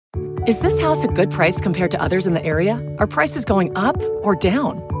Is this house a good price compared to others in the area? Are prices going up or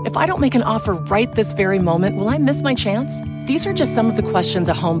down? If I don't make an offer right this very moment, will I miss my chance? These are just some of the questions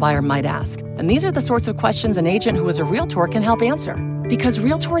a home buyer might ask. And these are the sorts of questions an agent who is a Realtor can help answer. Because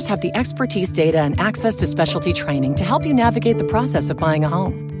Realtors have the expertise, data, and access to specialty training to help you navigate the process of buying a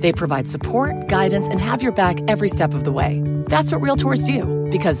home. They provide support, guidance, and have your back every step of the way. That's what Realtors do,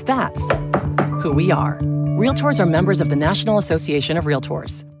 because that's who we are. Realtors are members of the National Association of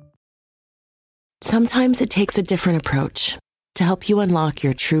Realtors. Sometimes it takes a different approach to help you unlock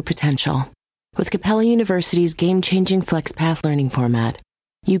your true potential. With Capella University's game-changing FlexPath learning format,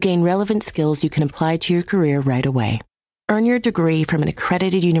 you gain relevant skills you can apply to your career right away. Earn your degree from an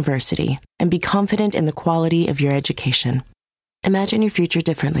accredited university and be confident in the quality of your education. Imagine your future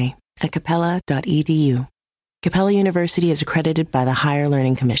differently at capella.edu. Capella University is accredited by the Higher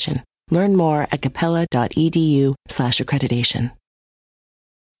Learning Commission. Learn more at capella.edu/accreditation.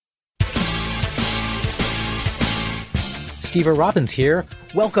 Steve Robbins here.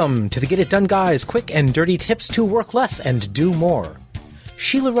 Welcome to the Get It Done Guys, quick and dirty tips to work less and do more.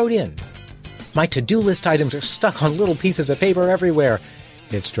 Sheila wrote in, "My to-do list items are stuck on little pieces of paper everywhere.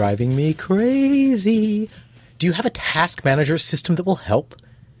 It's driving me crazy. Do you have a task manager system that will help?"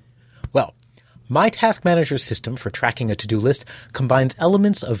 Well, my task manager system for tracking a to-do list combines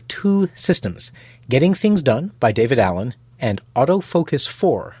elements of two systems, Getting Things Done by David Allen and Autofocus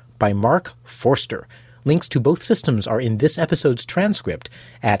 4 by Mark Forster. Links to both systems are in this episode's transcript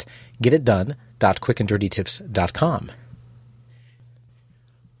at getitdone.quickanddirtytips.com.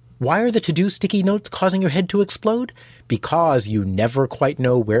 Why are the to-do sticky notes causing your head to explode? Because you never quite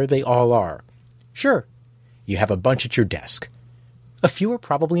know where they all are. Sure, you have a bunch at your desk. A few are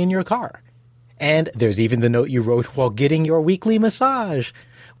probably in your car. And there's even the note you wrote while getting your weekly massage.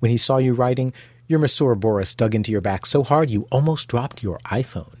 When he saw you writing, your masseur Boris dug into your back so hard you almost dropped your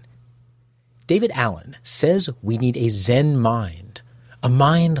iPhone. David Allen says we need a Zen mind, a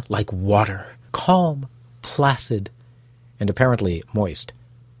mind like water, calm, placid, and apparently moist.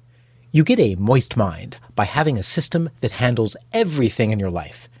 You get a moist mind by having a system that handles everything in your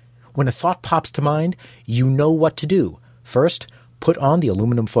life. When a thought pops to mind, you know what to do. First, put on the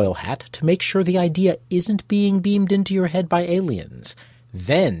aluminum foil hat to make sure the idea isn't being beamed into your head by aliens.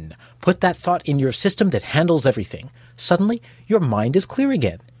 Then, put that thought in your system that handles everything. Suddenly, your mind is clear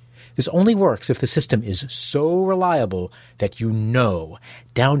again. This only works if the system is so reliable that you know,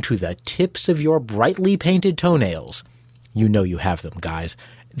 down to the tips of your brightly painted toenails, you know you have them, guys,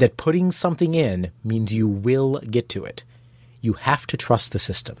 that putting something in means you will get to it. You have to trust the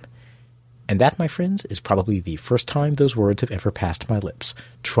system. And that, my friends, is probably the first time those words have ever passed my lips.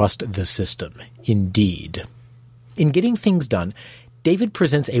 Trust the system, indeed. In Getting Things Done, David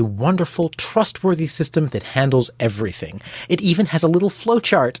presents a wonderful, trustworthy system that handles everything. It even has a little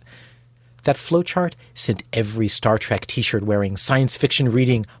flowchart. That flowchart sent every Star Trek t-shirt wearing, science fiction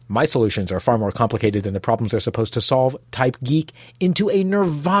reading, "My solutions are far more complicated than the problems they're supposed to solve" type geek into a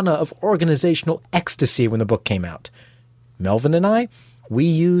nirvana of organizational ecstasy when the book came out. Melvin and I, we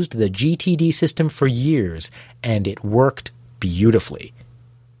used the GTD system for years, and it worked beautifully.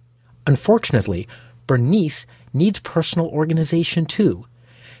 Unfortunately, Bernice needs personal organization too.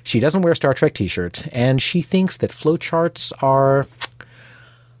 She doesn't wear Star Trek t-shirts, and she thinks that flowcharts are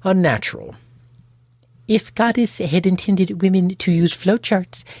unnatural. If Goddess had intended women to use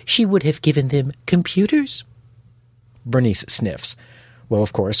flowcharts, she would have given them computers. Bernice sniffs. Well,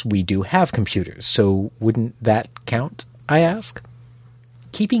 of course, we do have computers, so wouldn't that count, I ask?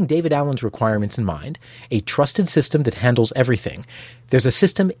 Keeping David Allen's requirements in mind, a trusted system that handles everything, there's a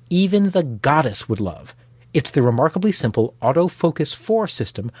system even the Goddess would love. It's the remarkably simple Autofocus 4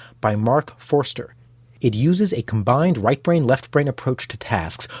 system by Mark Forster. It uses a combined right brain, left brain approach to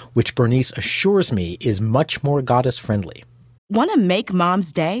tasks, which Bernice assures me is much more goddess-friendly. Want to make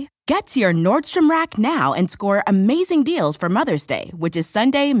Mom's day? Get to your Nordstrom Rack now and score amazing deals for Mother's Day, which is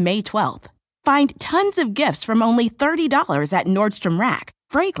Sunday, May 12th. Find tons of gifts from only $30 at Nordstrom Rack.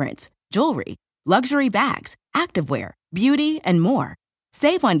 Fragrance, jewelry, luxury bags, activewear, beauty, and more.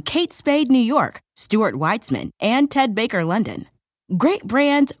 Save on Kate Spade New York, Stuart Weitzman, and Ted Baker London. Great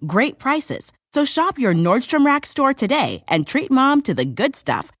brands, great prices. So shop your Nordstrom Rack store today and treat Mom to the good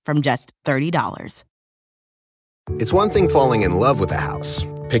stuff from just $30. It's one thing falling in love with a house,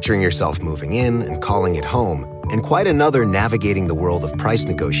 picturing yourself moving in and calling it home, and quite another navigating the world of price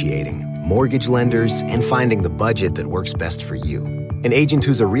negotiating, mortgage lenders, and finding the budget that works best for you. An agent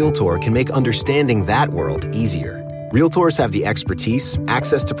who's a Realtor can make understanding that world easier. Realtors have the expertise,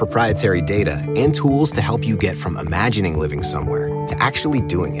 access to proprietary data, and tools to help you get from imagining living somewhere to actually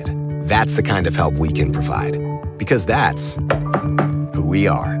doing it. That's the kind of help we can provide. Because that's who we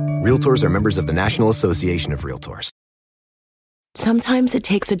are. Realtors are members of the National Association of Realtors. Sometimes it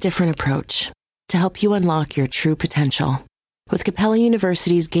takes a different approach to help you unlock your true potential. With Capella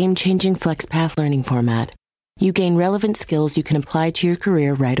University's game-changing FlexPath learning format, you gain relevant skills you can apply to your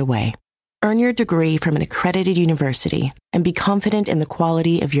career right away. Earn your degree from an accredited university and be confident in the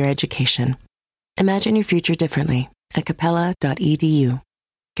quality of your education. Imagine your future differently at capella.edu.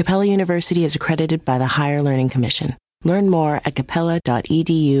 Capella University is accredited by the Higher Learning Commission. Learn more at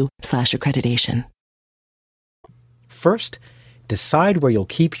capella.edu/accreditation. First, decide where you'll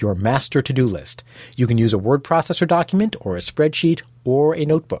keep your master to-do list. You can use a word processor document or a spreadsheet or a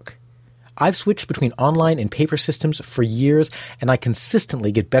notebook. I've switched between online and paper systems for years, and I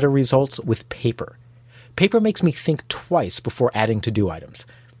consistently get better results with paper. Paper makes me think twice before adding to-do items.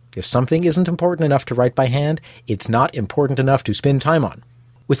 If something isn't important enough to write by hand, it's not important enough to spend time on.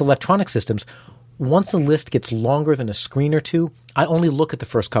 With electronic systems, once a list gets longer than a screen or two, I only look at the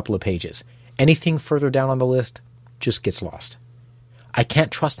first couple of pages. Anything further down on the list just gets lost. I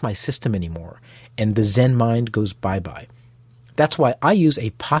can't trust my system anymore, and the Zen mind goes bye-bye. That's why I use a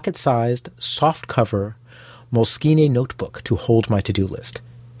pocket-sized, soft-cover Moleskine notebook to hold my to-do list.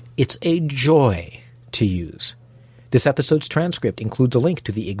 It's a joy to use. This episode's transcript includes a link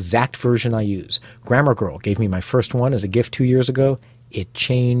to the exact version I use. Grammar Girl gave me my first one as a gift 2 years ago. It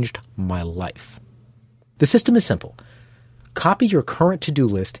changed my life. The system is simple. Copy your current to-do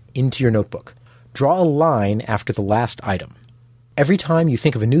list into your notebook. Draw a line after the last item. Every time you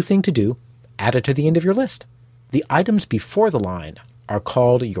think of a new thing to do, add it to the end of your list. The items before the line are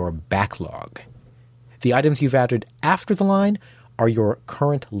called your backlog. The items you've added after the line are your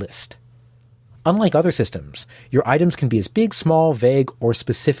current list. Unlike other systems, your items can be as big, small, vague, or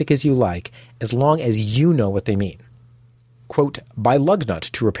specific as you like, as long as you know what they mean. Quote, buy lug nut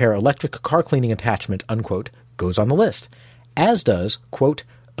to repair electric car cleaning attachment, unquote, goes on the list, as does, quote,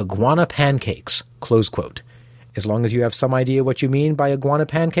 iguana pancakes, close quote. As long as you have some idea what you mean by iguana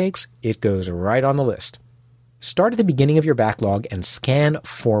pancakes, it goes right on the list. Start at the beginning of your backlog and scan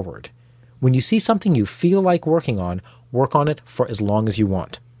forward. When you see something you feel like working on, work on it for as long as you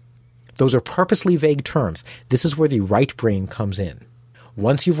want. Those are purposely vague terms. This is where the right brain comes in.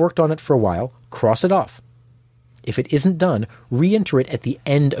 Once you've worked on it for a while, cross it off. If it isn't done, re-enter it at the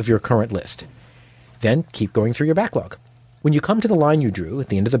end of your current list. Then keep going through your backlog. When you come to the line you drew at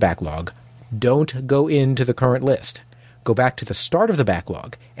the end of the backlog, don't go into the current list. Go back to the start of the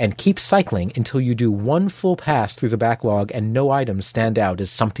backlog and keep cycling until you do one full pass through the backlog and no items stand out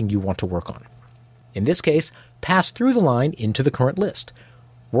as something you want to work on. In this case, pass through the line into the current list.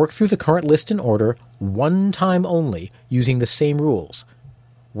 Work through the current list in order, one time only, using the same rules.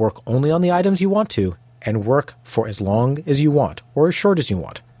 Work only on the items you want to, and work for as long as you want, or as short as you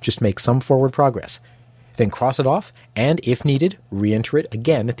want. Just make some forward progress. Then cross it off, and if needed, re-enter it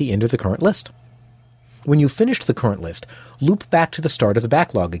again at the end of the current list. When you've finished the current list, loop back to the start of the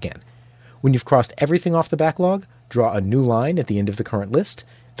backlog again. When you've crossed everything off the backlog, draw a new line at the end of the current list.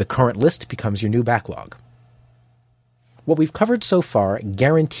 The current list becomes your new backlog. What we've covered so far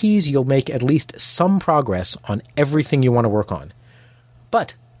guarantees you'll make at least some progress on everything you want to work on.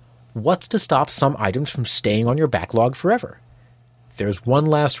 But what's to stop some items from staying on your backlog forever? There's one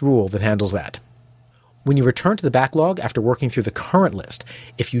last rule that handles that. When you return to the backlog after working through the current list,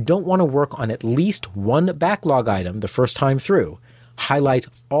 if you don't want to work on at least one backlog item the first time through, highlight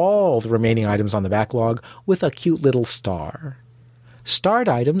all the remaining items on the backlog with a cute little star. Starred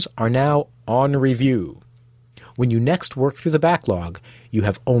items are now on review. When you next work through the backlog, you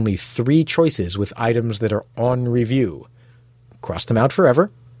have only 3 choices with items that are on review. Cross them out forever,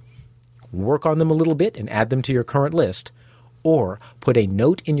 work on them a little bit and add them to your current list, or put a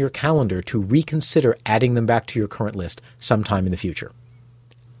note in your calendar to reconsider adding them back to your current list sometime in the future.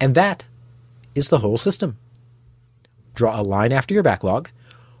 And that is the whole system. Draw a line after your backlog,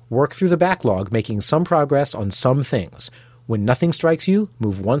 work through the backlog making some progress on some things. When nothing strikes you,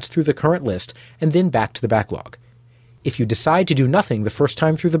 move once through the current list and then back to the backlog. If you decide to do nothing the first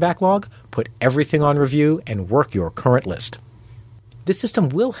time through the backlog, put everything on review and work your current list. This system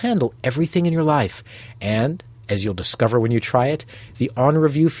will handle everything in your life, and, as you'll discover when you try it, the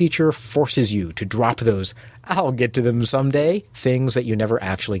on-review feature forces you to drop those "I'll get to them someday" things that you never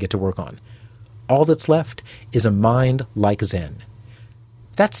actually get to work on. All that's left is a mind like Zen.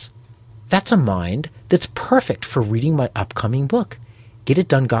 That's a mind that's perfect for reading my upcoming book. Get It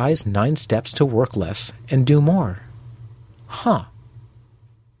Done Guys, 9 Steps to Work Less and Do More. Huh.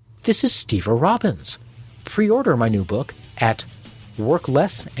 This is Steve Robbins. Pre-order my new book at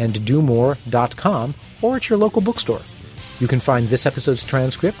worklessanddomore.com or at your local bookstore. You can find this episode's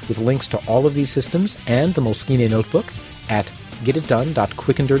transcript with links to all of these systems and the Moleskine notebook at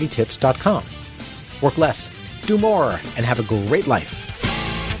getitdone.quickanddirtytips.com. Work less, do more, and have a great life.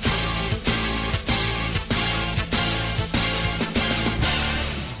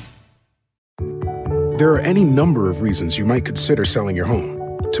 There are any number of reasons you might consider selling your home.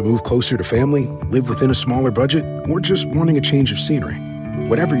 To move closer to family, live within a smaller budget, or just wanting a change of scenery.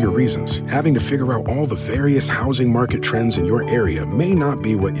 Whatever your reasons, having to figure out all the various housing market trends in your area may not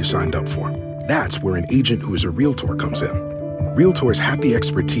be what you signed up for. That's where an agent who is a realtor comes in. Realtors have the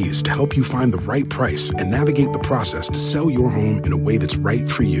expertise to help you find the right price and navigate the process to sell your home in a way that's right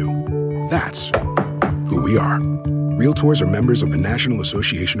for you. That's who we are. Realtors are members of the National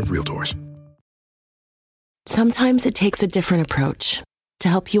Association of Realtors. Sometimes it takes a different approach to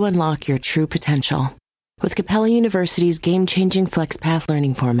help you unlock your true potential. With Capella University's game-changing FlexPath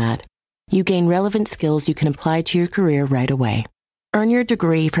learning format, you gain relevant skills you can apply to your career right away. Earn your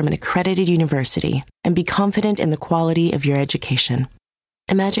degree from an accredited university and be confident in the quality of your education.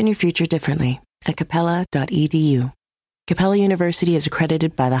 Imagine your future differently at capella.edu. Capella University is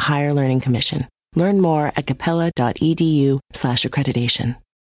accredited by the Higher Learning Commission. Learn more at capella.edu/accreditation.